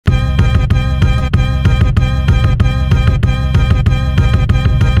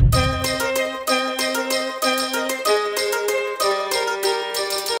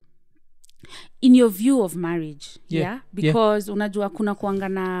your view of marriage, because unajua kuna kuanga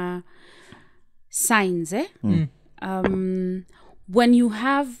na signs, when you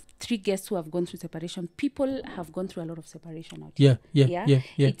have 3 guests who have gone through separation, people have gone through a lot of separation out here.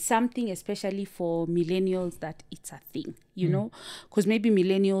 It's something, especially for millennials, that it's a thing, you know, because maybe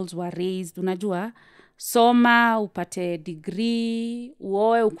millennials were raised, unajua, soma, upate degree,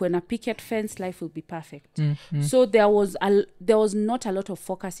 uoe, ukwe na picket fence, life will be perfect. So there was not a lot of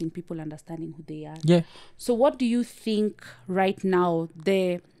focus in people understanding who they are. So what do you think right now,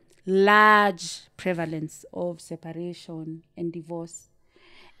 the large prevalence of separation and divorce?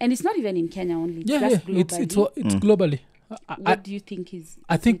 And it's not even in Kenya only. It's globally. It's globally. What do you think is...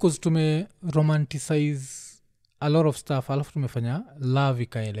 I think because tume romanticize a lot of stuff, alafu tumefanya love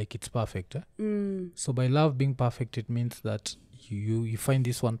ikae like it's perfect. So by love being perfect, it means that you find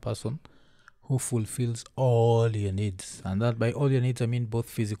this one person who fulfills all your needs. And that by all your needs, I mean both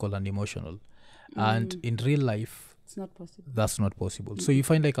physical and emotional. And in real life, it's not possible. That's not possible. So you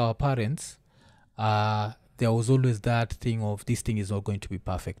find like our parents... there was always that thing of this thing is not going to be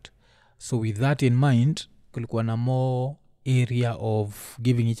perfect. So with that in mind, kulikuwa na more area of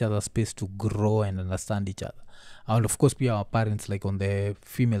giving each other space to grow and understand each other. And of course, our parents, like on the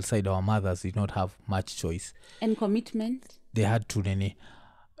female side, our mothers did not have much choice. And commitment? They had to nini.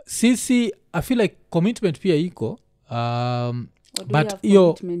 See, I feel like commitment pia iko. But you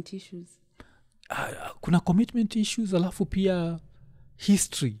have commitment issues? Kuna commitment issues, alafu pia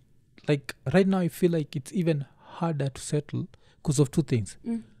history. Like right now I feel like it's even harder to settle because of 2 things.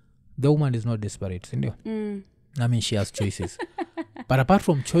 The woman is not desperate, I mean, she has choices. But apart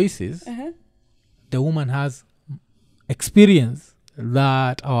from choices, the woman has experience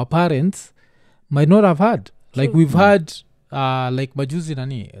that our parents might not have had. Like we've had like majuzi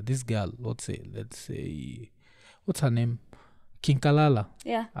nani, this girl, let's say what's her name, Kinkalala.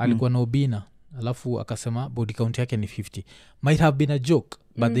 Alikuwa na ubina, alafu akasema body count yake ni 50. Might have been a joke,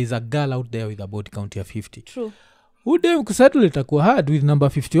 but there's a girl out there with a body count of 50. True. Would they settle it hard with number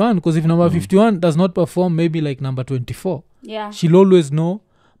 51? Because if number 51 does not perform, maybe like number 24, she'll always know.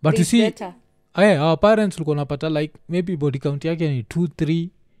 But you see, our parents will napata like maybe body count yake ni 2, 3,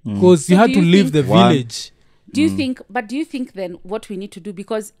 because you had to leave the village. Do you think then what we need to do,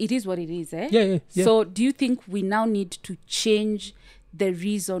 because it is what it is, Yeah. So do you think we now need to change the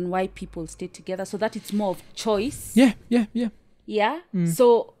reason why people stay together so that it's more of choice? Yeah.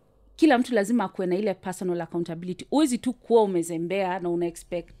 So kila mtu lazima akuwe na ile personal accountability. Uwezi tu kuwa umezembea na una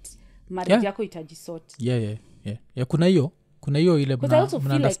expect marriage yako itajisort. Yeah. Kuna hiyo ile mna understand. Because I also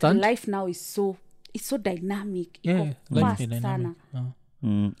feel like life now is so dynamic. Fast sana.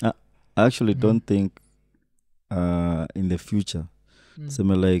 I actually don't think in the future,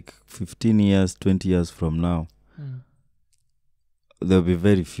 like 15 years, 20 years from now, there'll be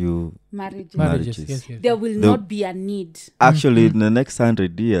very few marriages. Yes. There will not be a need. Actually, in the next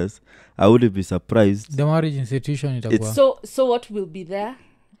 100 years, I wouldn't be surprised. The marriage institution itakuwa. So what will be there?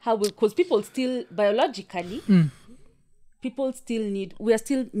 Because people still, biologically, people still need, we are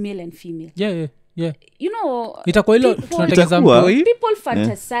still male and female. Yeah. You know, itakuwa hilo tunatengeza mtoi. People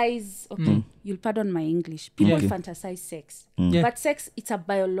fantasize, you'll pardon my English. People fantasize sex. But sex, it's a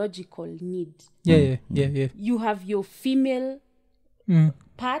biological need. Yeah. You have your female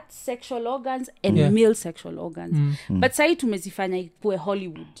parts, sexual organs, and male sexual organs. But sai tumezifanya ikuwe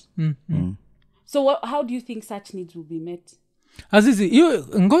Hollywood. So how do you think such needs will be met? Azizi, hiyo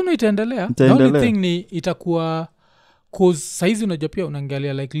ngono itaendelea. The only thing ni itakuwa, cause saizi unajua pia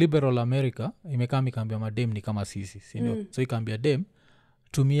unaangalia like liberal America imekaa ikaambia madem ni kama sisi, sindio? So ikaambia dem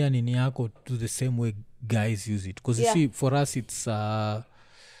tumia nini yako to the same way guys use it, because you see for us it's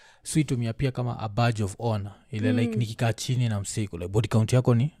sweet tumia pia kama a badge of honor ile like nikikaa chini na msiko like body count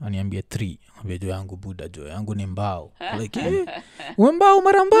yako ni aniambia 3, ambia jo yangu buda jo yangu ni mbao like mbao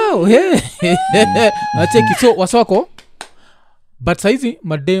mara mbao acheki. So waswako, but saizi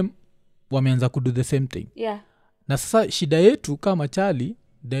madem wameanza kudo the same thing. Na sasa shida yetu kama chali,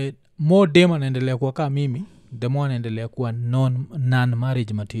 the more dem anaendelea kuwa kama mimi, the more anaendelea kuwa non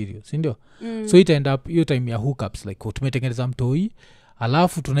marriage material, si ndio? So it end up hiyo time ya hookups, like tumetengeneza mtoi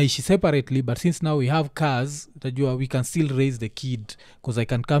alafu tunaishi separately, but since now we have cars, utajua we can still raise the kid, because I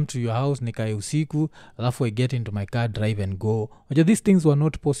can come to your house nikae usiku alafu I get into my car, drive and go. Unajua these things were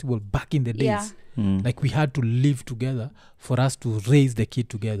not possible back in the days. Like we had to live together for us to raise the kid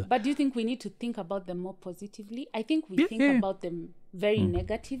together. But do you think we need to think about them more positively? I think we think about them very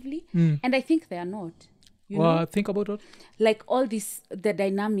negatively, and I think they are not. You know? Think about what? Like all this, the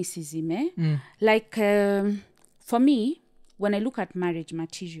dynamicism, like for me, when I look at marriage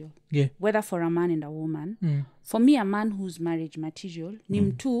material, whether for a man and a woman, for me, a man who's marriage material, ni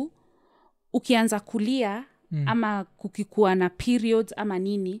mtu ukianza kulia ama kukikuwa na periods ama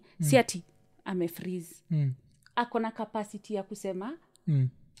nini si ati amefreeze. Ako na capacity ya kusema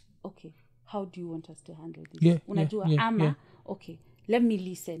okay, how do you want us to handle this? Unajua ama okay, let me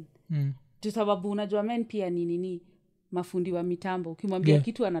listen. Kwa sababu unajua men pia ni mafundi wa mitambo. Ukimwambia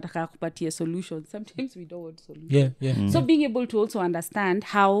kitu anataka kupatia solution. Sometimes we don't want solution. So being able to also understand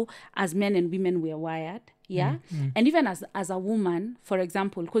how as men and women we are wired, and even as a woman, for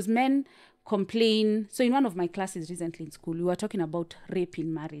example, because men complain. So in one of my classes recently in school, we were talking about rape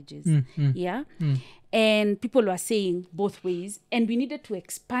in marriages. And people were saying both ways, and we needed to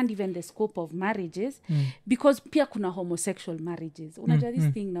expand even the scope of marriages because pia kuna homosexual marriages. Unajua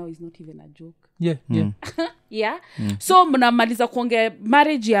this thing now is not even a joke. So mnamaliza kuongea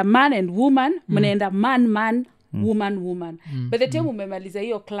marriage ya man and woman, mnaenda man woman. By the time umemaliza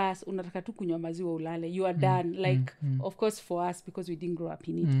hiyo class unataka tu kunywa maziwa ulale, you are done. Like of course for us because we didn't grow up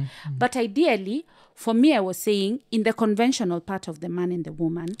in it. But ideally for me, I was saying in the conventional part of the man and the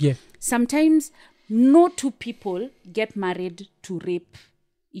woman, sometimes no two people get married to rape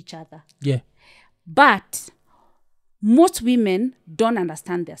each other. But most women don't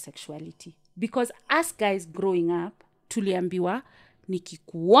understand their sexuality because as guys growing up tuliambiwa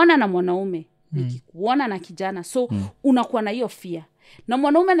nikikuona na mwanaume nikikuona na kijana, so unakuwa na hiyo fear. Na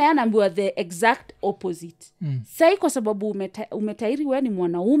mwanaume na anaambiwa the exact opposite. Sai kwa sababu umetairi wewe ni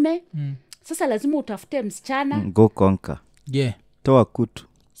mwanaume, sasa lazima utafute msichana. Go conquer. Toa kutu.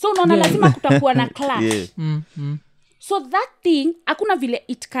 So unaona lazima kutakuwa na clash. So that thing hakuna vile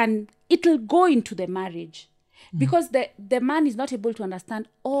it'll go into the marriage. Because the man is not able to understand,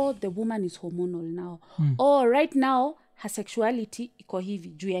 oh, the woman is hormonal now. Oh, right now her sexuality iko hivi,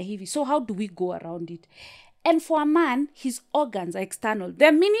 juu ya hivi. So how do we go around it? And for a man, his organs are external.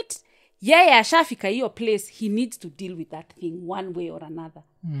 The minute ashafika hiyo place, he needs to deal with that thing one way or another.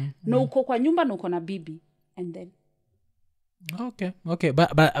 Na uko kwa nyumba na uko na bibi. And then okay.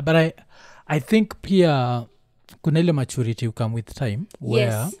 But I think pia kuna ile maturity you come with time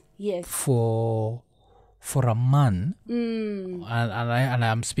where for a man and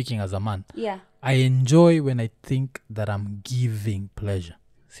I'm speaking as a man, I enjoy when I think that I'm giving pleasure,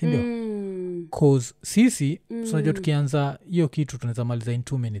 sindio? Cause sisi tunajua tukianza hiyo kitu tunaweza maliza in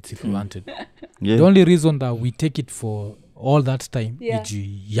 2 minutes if you wanted. The only reason that we take it for all that time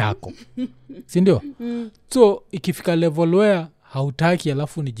iji yako, sindio? So ikifika level where hautaki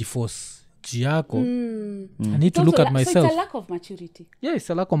alafu ni jiforce yako, I need to look at myself. So it's a lack of maturity. It's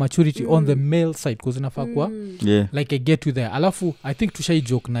a lack of maturity on the male side because inafaa kwa like I get you there. Alafu I think tushai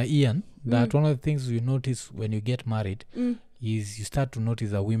joke na Ian that one of the things you notice when you get married is you start to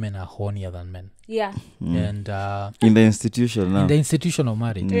notice that women are hornier than men. And in the institution now. In the institution of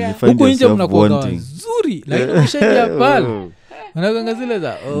marriage. Huko nje mnakuwa zuri like ukishaingia pale unakuanga zile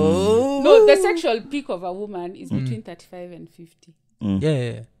za no, the sexual peak of a woman is between 35 and 50.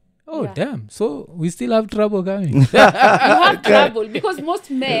 Damn, so we still have trouble coming. You have trouble because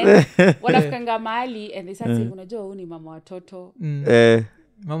most men wanafukanga mahali and they start saying unajua huu ni mama watoto.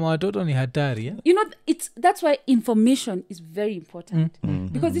 Mama watoto ni hatari. You know, that's why information is very important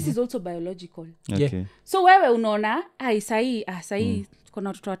because this is also biological. So wewe unaona sahi kuna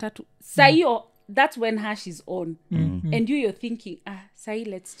watoto watatu sahi that's when Hash is on and you're thinking sahi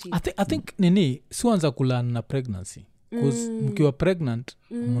let's change. I think nini sianza kulan na pregnancy because mkiwa pregnant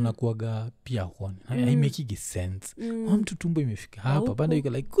mnakuaga pia honi haimekigi sense mtu tumbo imefika hapa bado yuko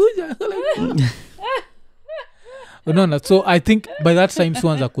like kuja unaona. So I think by that time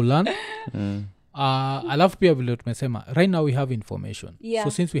sianza kulan alafu pia vile tumesema right now we have information.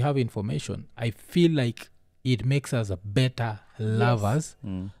 So since we have information I feel like it makes us a better lovers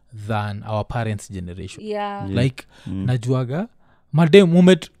than our parents' generation. Like najuaga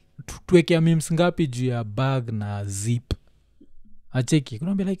madem tuwekea memes ngapi juu ya bag na zip acheki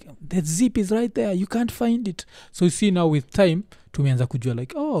kunaambia like the zip is right there, you can't find it. So you see now with time tumeanza kujua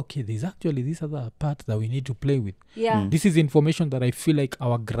like okay, there's actually this other part that we need to play with. This is information that I feel like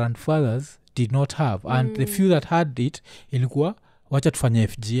our grandfathers did not have and the few that had it ilikuwa wacha tufanye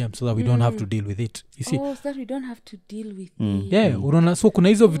FGM so that we don't have to deal with it, you see. So that we don't have to deal with it. Unaona, so kuna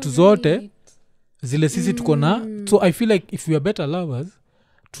hizo vitu zote zile sisi tuko na. So I feel like if we are better lovers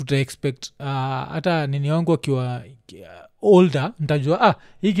tuta expect hata nini wangu akiwa older nitajua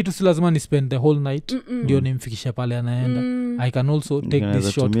hii kitu si lazima ni spend the whole night ndio nimfikishe pale anaenda. I can also take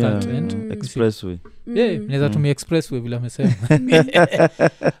this shortcut and expressway. Naweza tumia expressway vile amesema.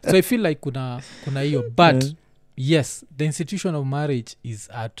 So I feel like kuna hiyo but yes, the institution of marriage is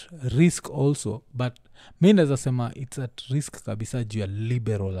at risk also, but mimi naweza sema it's at risk kabisa juu ya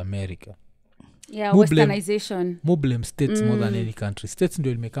liberal America. westernization. More blame states more than any country. States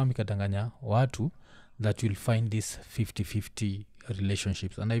ndio limekaa mikadanganya watu that will find this 50-50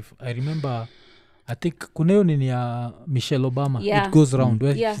 relationships. And I remember, I think kuneo nini ya Michelle Obama, it goes around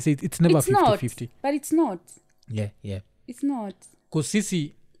where she said it's never 50-50. But it's not. Yeah. It's not. Because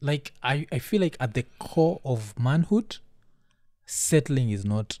sisi, like, I feel like at the core of manhood, settling is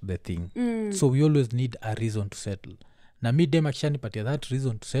not the thing. So we always need a reason to settle. Na mi dem akishanipatia that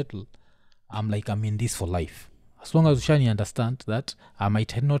reason to settle, I'm in this for life. As long as Ushani understand that I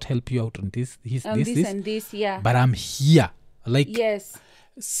might not help you out on this and this, but I'm here. Like,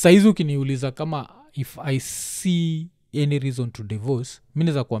 saizi ukiniuliza kama if I see any reason to divorce, mi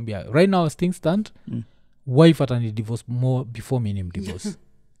naeza kuambia right now as things stand, wife atani divorce more before me nim divorce.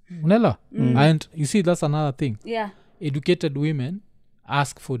 Unela? And you see, that's another thing. Educated women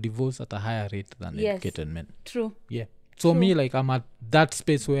ask for divorce at a higher rate than educated men. True. So me, like, I'm at that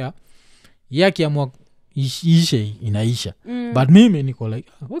space where yakiamua ishe inaisha. But mimi niko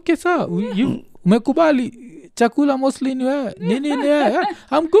like, okay sir, umekubali chakula mostly ni wewe nini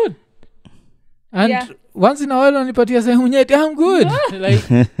I'm good. And once in a while wanipatia sehemu nyeti, I'm good. Like,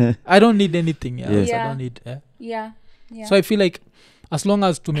 I don't need anything else. I don't need So I feel like as long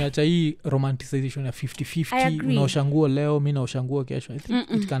as tumeacha hii romanticization ya 50-50, unaosha nguo leo mi naosha nguo kesho, I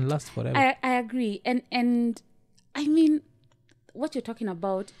think it can last forever. I agree. And I mean, what you're talking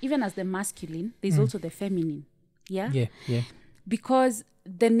about, even as the masculine, there's also the feminine. Yeah. Because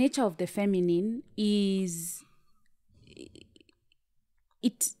the nature of the feminine is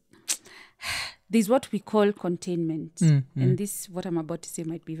there's what we call containment. And this, what I'm about to say,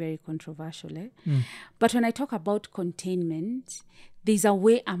 might be very controversial. But when I talk about containment, there's a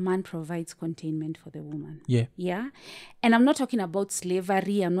way a man provides containment for the woman. Yeah. And I'm not talking about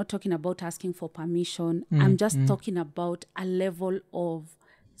slavery. I'm not talking about asking for permission. I'm just talking about a level of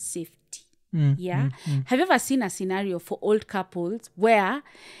safety. Have you ever seen a scenario for old couples where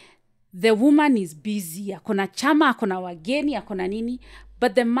the woman is busy, akona chama, akona wageni, akona nini,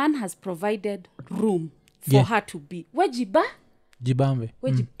 but the man has provided room for her to be? Jibambe.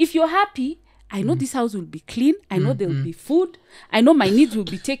 If you're happy, I know this house will be clean. I know there will be food. I know my needs will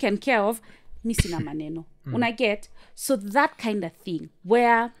be taken care of. Mi sina maneno. Una get? So that kind of thing,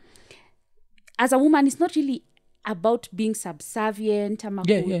 where as a woman, it's not really about being subservient,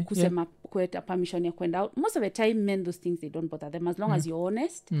 kusema kueta permission ya kwenda out. Most of the time, men, those things, they don't bother them as long as you're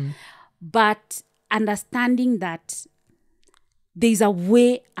honest. But understanding that there's a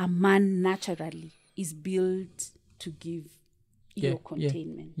way a man naturally is built to give your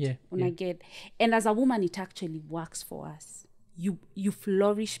containment. Get? And as a woman, it actually works for us. You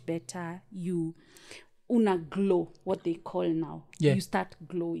flourish better. You una glow, what they call now. You start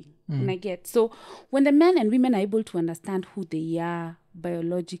glowing. Get? So when the men and women are able to understand who they are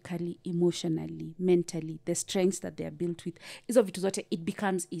biologically, emotionally, mentally, the strengths that they are built with, it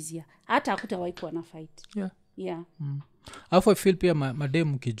becomes easier. Hata hakutawahi kuwa na fight. Alafu I feel pia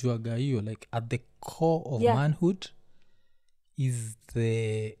mademu kijuaga hiyo, like at the core of manhood is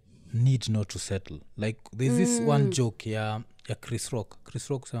the need not to settle. Like there's this one joke ya Chris Rock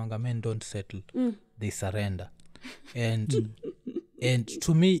sayanga, men don't settle, they surrender. And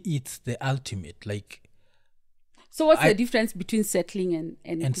to me it's the ultimate, like, so what's the difference between settling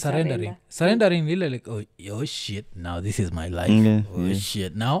and surrendering? Surrendering really like, oh shit, now this is my life.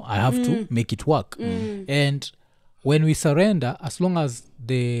 Shit, now I have to make it work. And when we surrender, as long as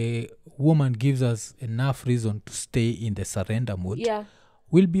the woman gives us enough reason to stay in the surrender mode,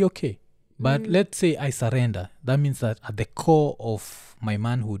 we'll be okay. But let's say I surrender, that means that at the core of my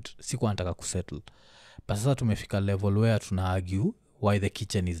manhood sikuwa nataka kusettle. But sasa tumefika level where tuna argue why the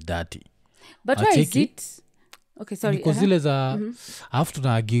kitchen is dirty. But why is it? Okay, sorry. Because I have to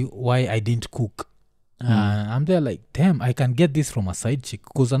argue why I didn't cook. I'm there like, damn, I can get this from a side chick.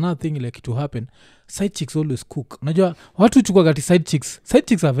 Because another thing like to happen, side chicks always cook. Unajua watu chukua gati side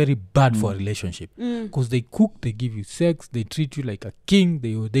chicks are very bad for a relationship. Because they cook, they give you sex, they treat you like a king,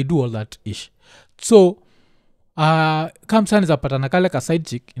 they do all that ish. So kama sana zapatana kale ka side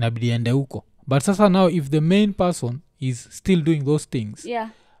chick inabidi ende huko. But sasa now if the main person is still doing those things,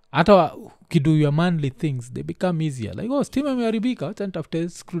 hata ukido your manly things, they become easier. Like, oh, stima imeharibika, wacha nitafute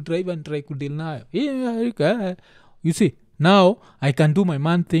screwdriver and try kudeal nayo. You see, now I can do my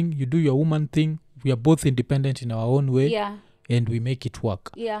man thing, you do your woman thing. We are both independent in our own way, and we make it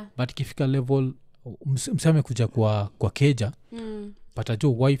work. But ikifika level msame kuja kwa keja, pata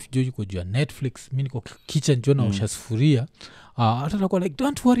jo wife jo yuko juu ya Netflix, mimi niko kitchen jo na usha sufuria, atakuwa like,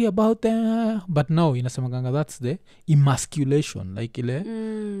 don't worry about them. But now inasemaganga that's the emasculation, like ile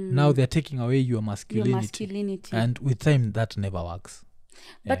now they're taking away your masculinity. And with time that never works.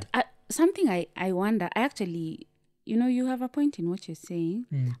 But something I wonder, I actually, you have a point in what you're saying,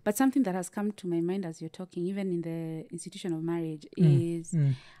 but something that has come to my mind as you're talking, even in the institution of marriage, is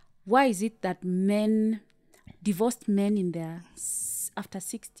why is it that divorced men in their after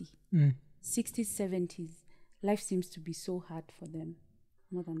 60, 60s, 70s, life seems to be so hard for them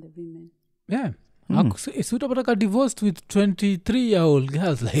more than the women. Yeah. Utapataka divorced with 23-year-old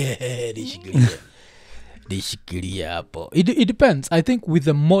girls like it depends. I think with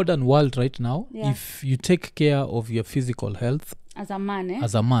the modern world right now, if you take care of your physical health as a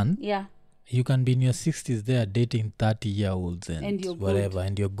man, you can be in your 60s there dating 30-year-olds and whatever,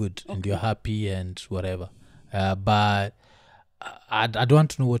 and you're good and you're happy and whatever. But I don't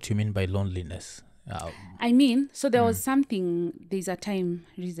want to know what you mean by loneliness. I mean, so there was there's a time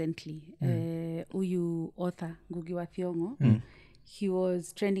recently, uyu author Ngugi wa Thiong'o, he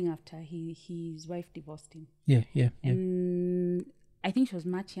was trending after his wife divorced him. Yeah. And I think she was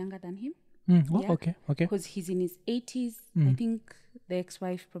much younger than him. Okay. Because he's in his 80s. I think the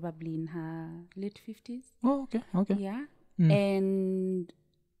ex-wife probably in her late 50s. Oh, okay. Yeah. And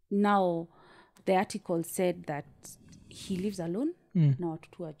now the article said that he lives alone, now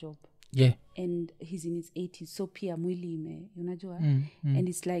to a job. Yeah. And he's in his 80s. So pia mwili unajua. And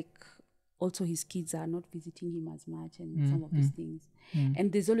it's like also his kids are not visiting him as much and some of these things.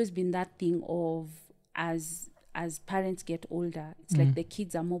 And there's always been that thing of as parents get older, it's like the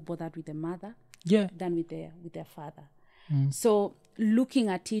kids are more bothered with the mother than with their father. So looking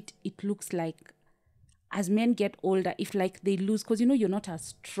at it, it looks like as men get older, if like they lose, because you're not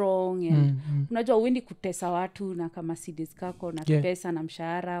as strong and unajua uendi kutesa watu na kama Mercedes kako na pesa na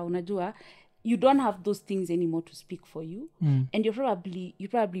mshahara, unajua you don't have those things anymore to speak for you, and you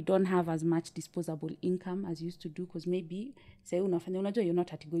probably don't have as much disposable income as you used to do, because maybe say unafanya, unajua you're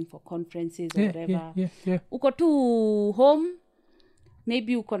not going for conferences or whatever. Uko tu home,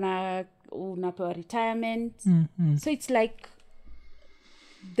 maybe unapewa retirement. So it's like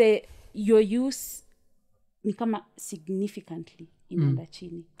your use ni kama significantly inaenda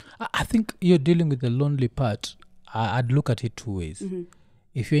chini. I think you're dealing with the lonely part. I'd look at it two ways.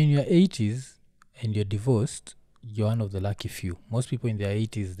 If you're in your 80s and you're divorced, you're one of the lucky few. Most people in their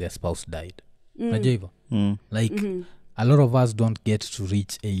 80s, their spouse died. A lot of us don't get to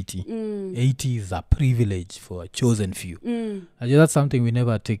reach 80. 80 is a privilege for a chosen few. That's something we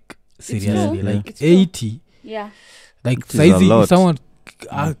never take seriously. Like 80, like saizi, someone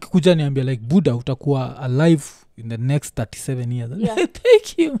kuja niambia like Buddha utakuwa alive in the next 37 years.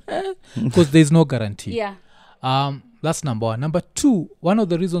 Thank you, man. Because there's no guarantee. That's number one. Number two, one of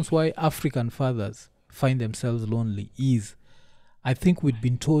the reasons why African fathers find themselves lonely is I think we've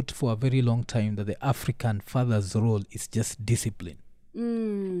been taught for a very long time that the African father's role is just discipline.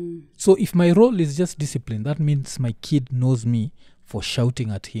 So if my role is just discipline, that means my kid knows me for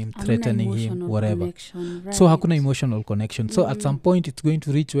shouting at him, threatening him, whatever. Right. So hakuna emotional connection. So at some point it's going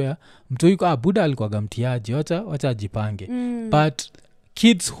to reach where mtu yuko Buddha alikuwa mtiaji, wacha ajipange. But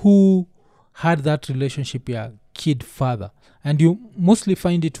kids who had that relationship kid-father, and you mostly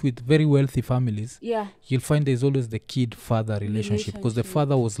find it with very wealthy families, you'll find there's always the kid-father relationship because the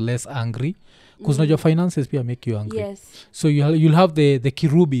father was less angry, because your finances pia make you angry. So you'll have the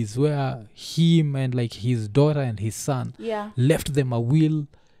Kirubis where him and like his daughter and his son left them a will,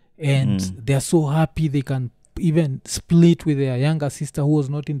 and they're so happy they can even split with their younger sister who was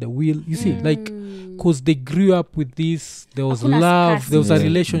not in the will. You see, like, because they grew up with this, there was love, there was a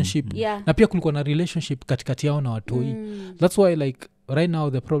relationship. Na pia kulikuwa na relationship katikati yao na watoi. That's why like right now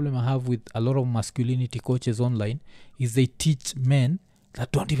the problem I have with a lot of masculinity coaches online is they teach men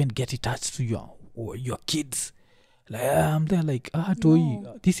that don't even get attached to your kids. Like I'm there like toi,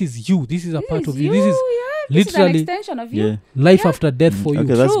 this is you, this is a part of you, this is literally an extension of you. Life after death for you.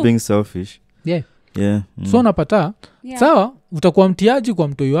 Okay, that's being selfish. So napata sawa utakuwa mtiaji kwa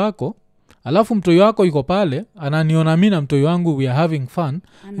mtoi wako, alafu mtoi wako yuko pale ananiona mimi na mtoi wangu we are having fun.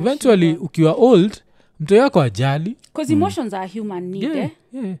 Eventually ukiwa old mtoi wako ajali, because emotions are human need.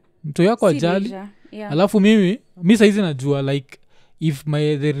 Mtoi wako ajali. Alafu mimi saizi najua like if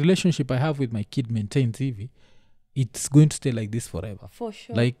the relationship I have with my kid maintains hivi, it's going to stay like this forever. For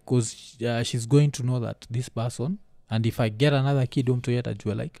sure. Like because she's going to know that this person, and if I get another kid mtoi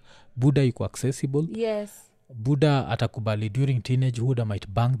atajua like Buddha yuko accessible. Buddha atakubali during teenagehood I might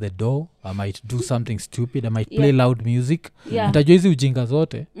bang the door, I might do something stupid, I might play loud music. Nitajua hizi ujinga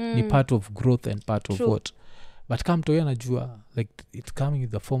zote ni part of growth and part of what. But kama mtoi anajua like it's coming in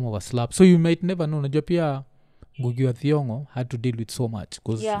the form of a slap, so you might never know. Najua pia Ngugi wa Thiong'o had to deal with so much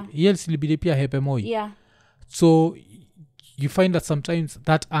because yeye silibidi pia hepe moi. So you find that sometimes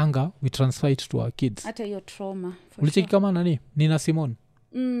that anger we transfer it to our kids. Hata hiyo trauma. Ulicheki kama nani Nina Simone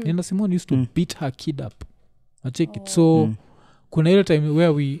Nina Simone used to beat her kid up. I check it. So kuna ile time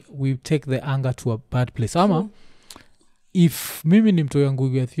where we take the anger to a bad place. Ama if mimi ni mtu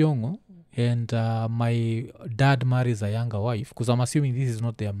yangu ya Thiongo and my dad marries a younger wife, because I'm assuming this is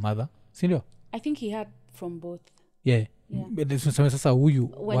not their mother. Sindio? I think he had from both. Yeah. Sasa huyu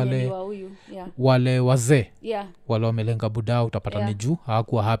wale wazee wale wamelenga buda utapata ni juu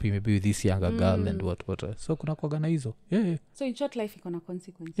hawakuwa happy maybe with this younger girl and what. So kuna kuagana hizo. So in short, life iko na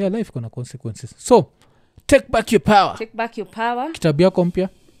consequences. Life iko na consequences. So take back your power. Kitabu yako mpya?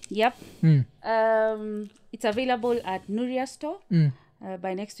 Yep. It's available at Nuria store.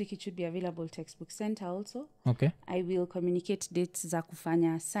 By next week it should be available Textbook Center also. Okay. I will communicate dates za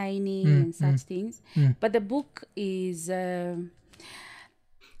kufanya signing and such things. But the book is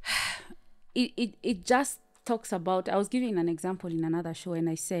it just talks about, I was giving an example in another show and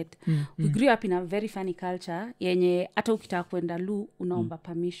I said we grew up in a very funny culture yenye hata ukitaka kwenda lu unaomba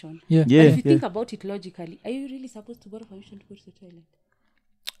permission. But if you think about it logically, are you really supposed to borrow permission to go to the toilet?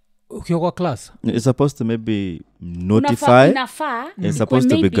 Ukiwa class it's supposed to maybe notify it's supposed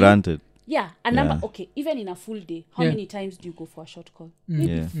to be granted. A number. Okay, even in a full day, how many times do you go for a short call?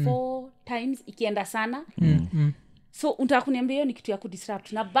 Maybe 4 times ikienda sana. So unataka kuniambia hiyo ni kitu ya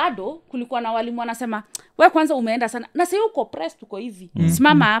kudisrupt, na bado kulikuwa na walimu wanasema wewe kwanza umeenda sana na sasa uko pressed uko hivi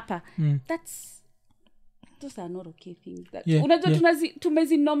simama hapa. Those are not okay things. Unajua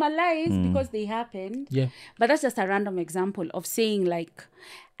tumezi normalize because they happened. But that's just a random example of saying like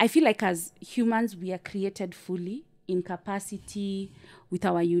I feel like as humans we are created fully in capacity with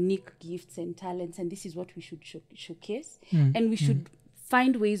our unique gifts and talents, and this is what we should showcase. And we should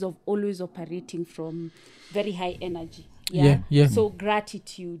find ways of always operating from very high energy. So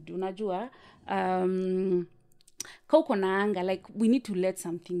gratitude, unajua kauko na anga, like we need to let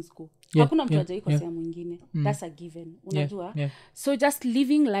some things go. Hakuna mtu ajaiko sehemu mwingine. That's a given, unajua. So just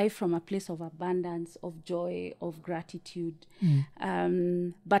living life from a place of abundance, of joy, of gratitude.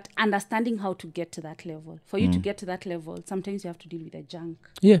 But understanding how to get to that level. For you to get to that level, sometimes you have to deal with the junk.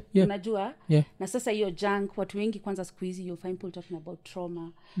 Unajua? Na sasa hiyo junk, watu wengi kwanza siku hizi you'll find people talking about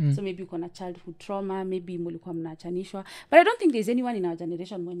trauma. So maybe uko na childhood trauma, maybe mulikuwa mnaachanishwa. But I don't think there's anyone in our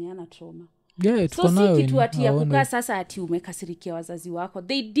generation mwenye ana trauma. So si kitu ati ya kukaa sasa ati umekasirikia wazazi wako.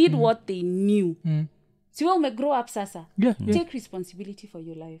 They did what they knew. Siwa umegrow up sasa. Take responsibility for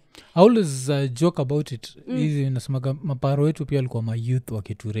your life. I always joke about it. Hizi nasemaga maparo wetu pia walikuwa ma youth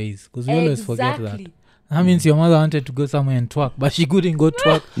wakitu raise. Because we always forget that. That means your mother wanted to go somewhere and twerk, but she couldn't go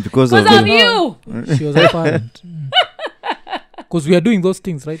twerk. because of you. She was a parent. Because we are doing those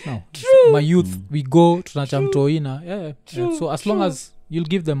things right now. True. My youth, we go tunachamtoina. So as long as you'll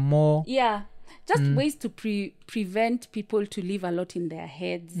give them more. Just ways to prevent people to live a lot in their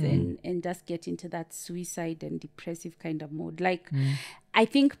heads and just get into that suicide and depressive kind of mode. Like, I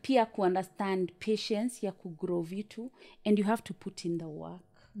think pia understand patience ya kugrow vitu, and you have to put in the work.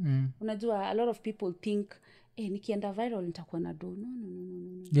 Unajua, a lot of people think, nikienda viral nitakuwa na do. No.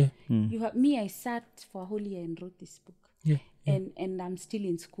 Me, I sat for a whole year and wrote this book. And I'm still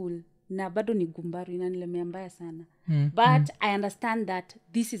in school. Na bado ni gumbaru inanilemea mbaya sana. But I understand that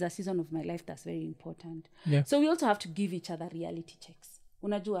this is a season of my life that's very important. So we also have to give each other reality checks.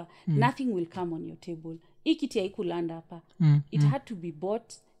 Unajua, nothing will come on your table. Ikiti haikulanda hapa. It had to be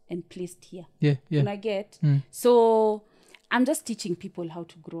bought and placed here. Unaget? So I'm just teaching people how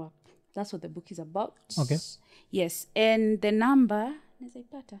to grow up. That's what the book is about. Okay. Yes. And the number,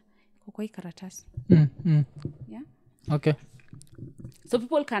 nazaipata kwa hii karatasi. Yeah. Okay. So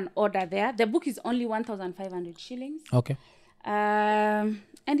people can order there. The book is only 1,500 shillings. Okay. And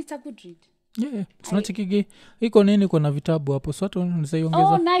it's a good read. Tunachikigi iko nini kuna vitabu hapo, so watu nisaiongeza.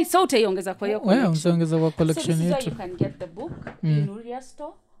 Oh nice. So utaiongeza kwa hiyo collection. Nisaiongeza kwa collection yetu. So this is where you can get the book in Nuria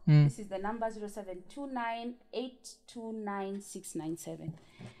store. This is the number 0729829697.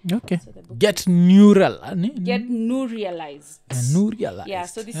 Okay. So get neural. Get Nurialized. Nurialized. Yeah,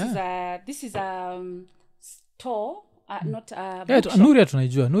 so this is a store. Not Nuria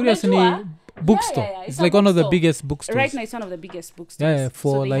tunaijua. Nuria ni bookstore. It's like one of the biggest bookstores. Right now it's one of the biggest bookstores.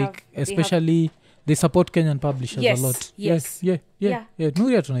 For so like especially they support Kenyan publishers a lot. Yes.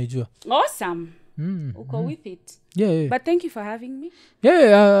 Nuria tunaijua. Awesome. Uko with it. But thank you for having me.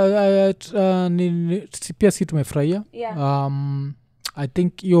 Pia si tumefurahia. I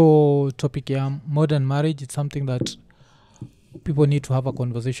think your topic ya modern marriage, it's something that people need to have a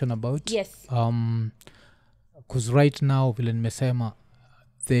conversation about. Yes. Because right now vile nimesema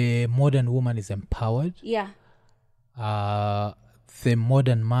the modern woman is empowered. The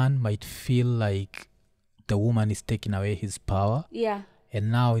modern man might feel like the woman is taking away his power. And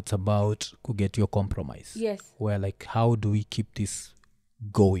now it's about to get your compromise. Yes. Where like how do we keep this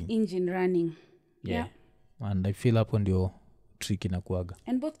going, engine running. yeah. And I feel hapo ndio trick inakuaga.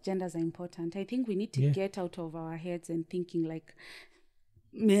 And both genders are important. I think we need to get out of our heads and thinking like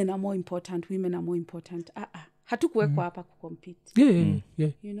men are more important, women are more important. Hatukuwekwa hapa kucompete.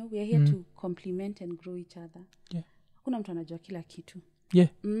 Yeah. You know, we are here to complement and grow each other. Yeah. Hakuna mtu anajua kila kitu. Yeah.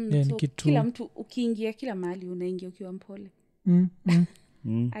 So kila mtu ukiingia kila mahali unaingia ukiwa mpole.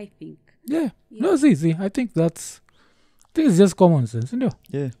 I think. Yeah. No, it's easy. I think it's just common sense, you know?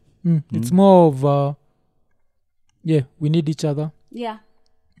 Yeah. It's more of we need each other. Yeah.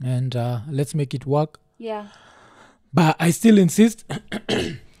 And let's make it work. Yeah. But I still insist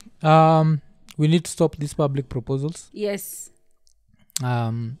we need to stop these public proposals. Yes.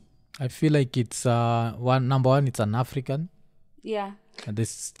 I feel like it's number one, it's an African. Yeah. And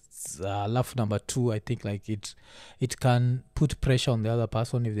this love number two, I think like it can put pressure on the other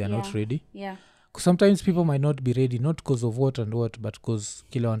person if they are not ready. Yeah. Because sometimes people might not be ready, not because of what and what, but because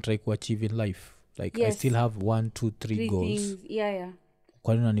kila one try to achieve in life. Like I still have 1, 2, 3 goals. Things. Yeah.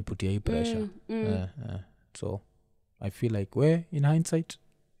 Kwa nini unaniputia hii pressure? So I feel like where in hindsight?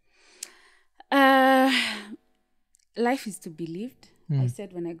 Life is to be lived. I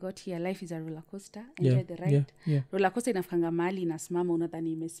said when I got here, life is a roller coaster. Enjoy the ride. Yeah. Roller coaster inafukanga mahali inasimama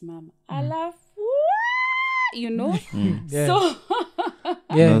unadhani imesimama. Alafu, you know? So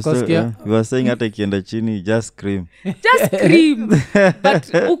you were saying hata ikienda chini, just scream. Just scream.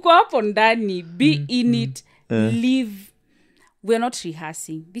 But uko hapo ndani, be in it, live. We're not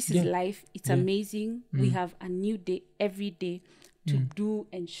rehearsing. This is life. It's amazing. We have a new day every day to do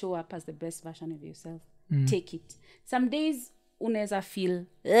and show up as the best version of yourself. Take it. Some days unaweza feel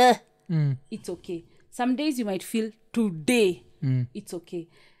it's okay. Some days you might feel today it's okay.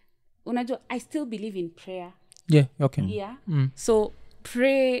 Unajua, I still believe in prayer. Yeah, okay. Yeah. So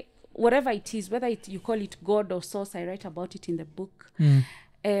pray whatever it is, whether you call it God or source. I write about it in the book.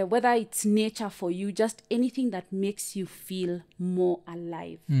 Whether it's nature for you, just anything that makes you feel more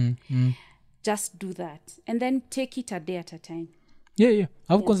alive. Just do that. And then take it a day at a time. Yeah.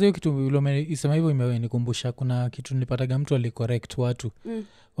 Hapo kwanza hiyo kitu isema hivyo imenikumbusha kuna kitu nilipataga mtu alicorrect watu.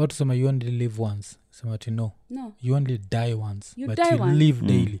 Watu sema you only live once. Sema ati no. You only die once. You but die you once. live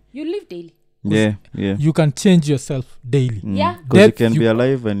daily. You live daily. Yeah. You can change yourself daily. Yeah. Because you can be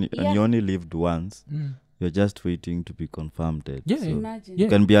alive and you only lived once. You're just waiting to be confirmed dead. Yeah, so imagine. you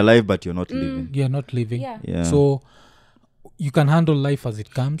can be alive but you're not living. You're not living. Yeah. So you can handle life as it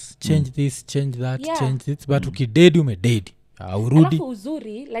comes. Change this, change that, change this. But ukidedi umededi. Alafu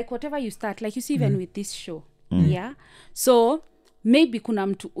uzuri, like whatever you start, like you see even with this show. Yeah. So maybe kuna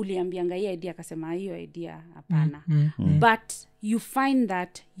mtu uliambianga hii idea akasema hiyo idea hapana. But you find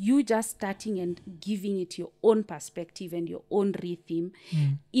that you just starting and giving it your own perspective and your own rhythm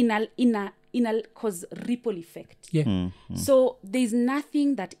in a cause ripple effect. So there's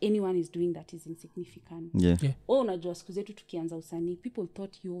nothing that anyone is doing that is insignificant. Unajua siku zetu tukianza usanii, people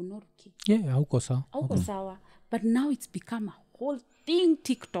thought you were not okay. Hauko sawa. But now it's become a whole thing.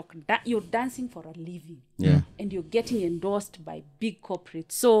 TikTok, you're dancing for a living. And you're getting endorsed by big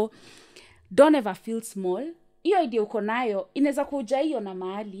corporates. So don't ever feel small. Hiyo idea uko nayo inaweza kuja hiyo na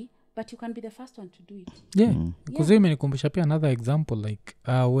mahali, but you can be the first one to do it. Because imenikumbusha pia another example like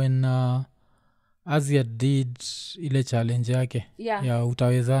when Asia did ile challenge yake ya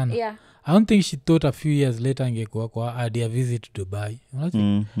utawezana. I don't think she thought a few years later angekuwa kwa idea visit to Dubai.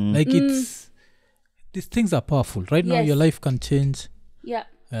 Like these things are powerful. Right now your life can change.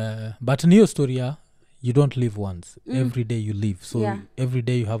 But in your story, you don't live once. Every day you live. So every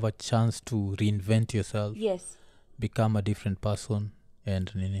day you have a chance to reinvent yourself. Become a different person. And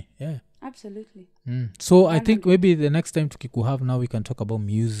absolutely. So I think maybe the next time tukikuhave now we can talk about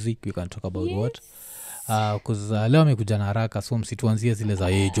music. We can talk about what? Because leo amekuja na haraka so msituanzie zile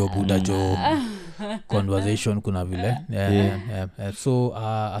za jo buda jo conversation kuna vile. So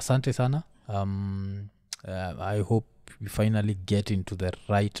asante sana. I hope we finally get into the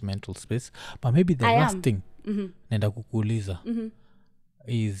right mental space. But maybe the last thing nenda kukuuliza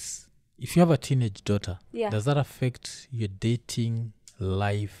is if you have a teenage daughter, does that affect your dating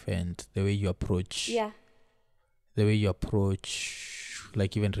life and the way you approach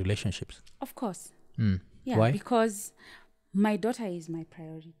like even relationships? Of course. Why? Because my daughter is my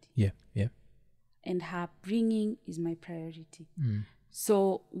priority. And her bringing is my priority.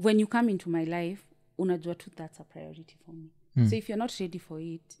 So when you come into my life, unajua tu that's a priority for me. So if you're not ready for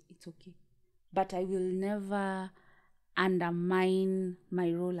it, it's okay. But I will never undermine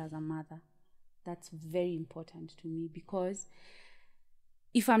my role as a mother. That's very important to me because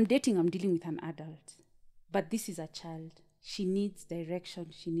if I'm dating, I'm dealing with an adult. But this is a child. She needs direction.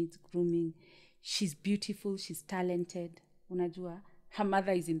 She needs grooming. She's beautiful. She's talented. Unajua, her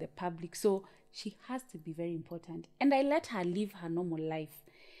mother is in the public, so she has to be very important. And I let her live her normal life.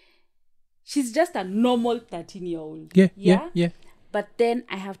 She's just a normal 13-year-old. Yeah. But then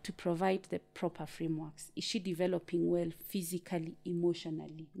I have to provide the proper frameworks. Is she developing well physically,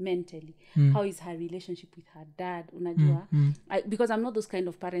 emotionally, mentally? How is her relationship with her dad? Unajua? Because I'm not those kind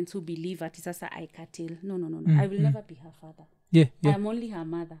of parents who believe at sasa I curtail. No. I will never be her father. I'm only her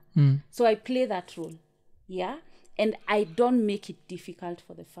mother. So I play that role. Yeah? And I don't make it difficult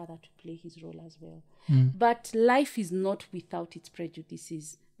for the father to play his role as well. But life is not without its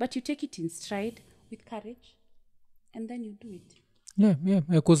prejudices. But you take it in stride with courage, and then you do it. Yeah,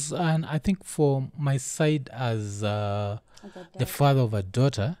 because I think for my side as the father of a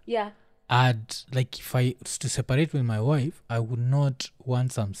daughter, I'd like, if I was to separate with my wife, I would not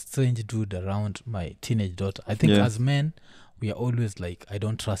want some strange dude around my teenage daughter. I think as men, we are always like, I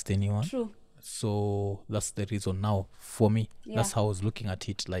don't trust anyone. True. So that's the reason now for me. That's how I was looking at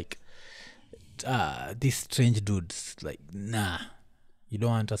it. Like, these strange dudes, like, nah, you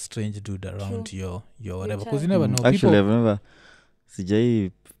don't want a strange dude around your whatever, because you never know. Actually, I've never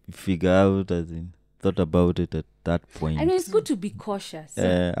sijai figure out, as in thought about it at that point. I mean, it's good to be cautious.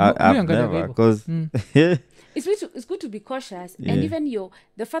 I've never, because it's good to be cautious, and even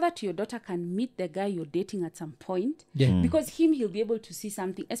the father to your daughter can meet the guy you're dating at some point, because he'll be able to see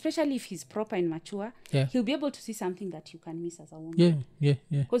something, especially if he's proper and mature. He'll be able to see something that you can miss as a woman.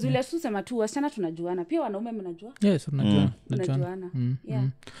 Because vile tusema tu wasichana tunajuana, pia wanaume mnajua. Yes, tunajuana.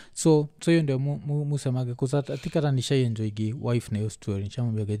 So hiyo ndio musemage, because I think hata nishaienjoygi wife na hiyo story.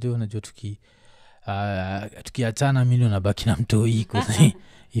 Nishamwambia jo, unajua tukiachana mimi nabaki na mtoi, because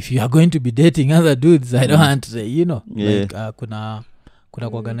if you are going to be dating other dudes, I don't want to, like kuna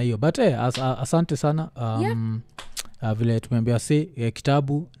kwa na hiyo. But asante sana. Vile tumeambia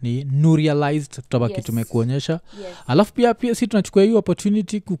kitabu ni Nurialized, tutabaki tumekuonyesha. Alafu pia si tunachukua hiyo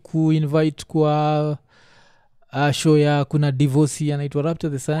opportunity kuinvite kwa show ya kuna divorce anaitwa RAPCHA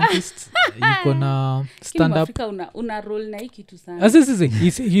the Scientist. Iko na stand up. Una role na hiki tu sana.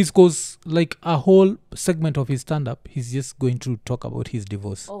 He's goes like a whole segment of his stand up. He's just going to talk about his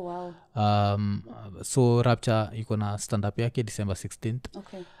divorce. Oh wow. So RAPCHA iko na stand up yake December 16th.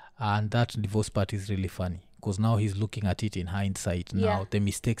 Okay. And that divorce part is really funny, because now he's looking at it in hindsight now, the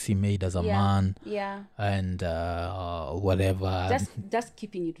mistakes he made as a man, and whatever, just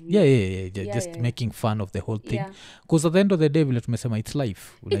keeping it real. Just making fun of the whole thing, because at the end of the day vile tumesema, it's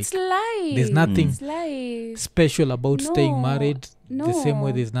life. It's life. There's nothing special about No. staying married. No. The same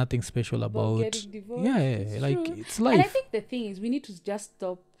way there's nothing special about getting divorced. Like True. it's life. And I think the thing is, we need to just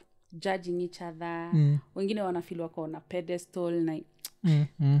stop judging each other. Wengine wanafeel wako on a pedestal, like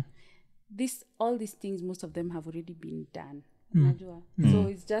all these things, most of them have already been done. So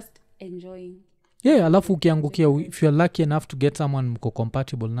it's just enjoying. Alafu ukiangukia, if you're lucky enough to get someone mko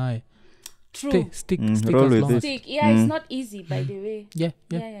compatible naye, stick as long as it's not easy, by the way.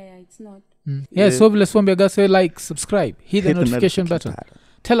 It's not. So vile swambia gase, like, subscribe, hit the notification button,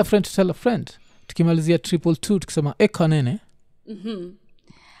 tell a friend. Tukimalizia 222 tukisema IKONINI.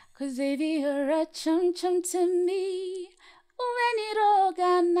 Cause baby, you're a chum to me.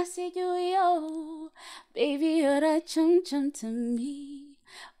 Umeniroga na sijuyo. Baby, you're a chum to me.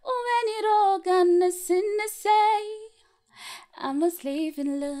 Umeniroga na sinasay. I'm a slave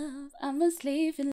in love.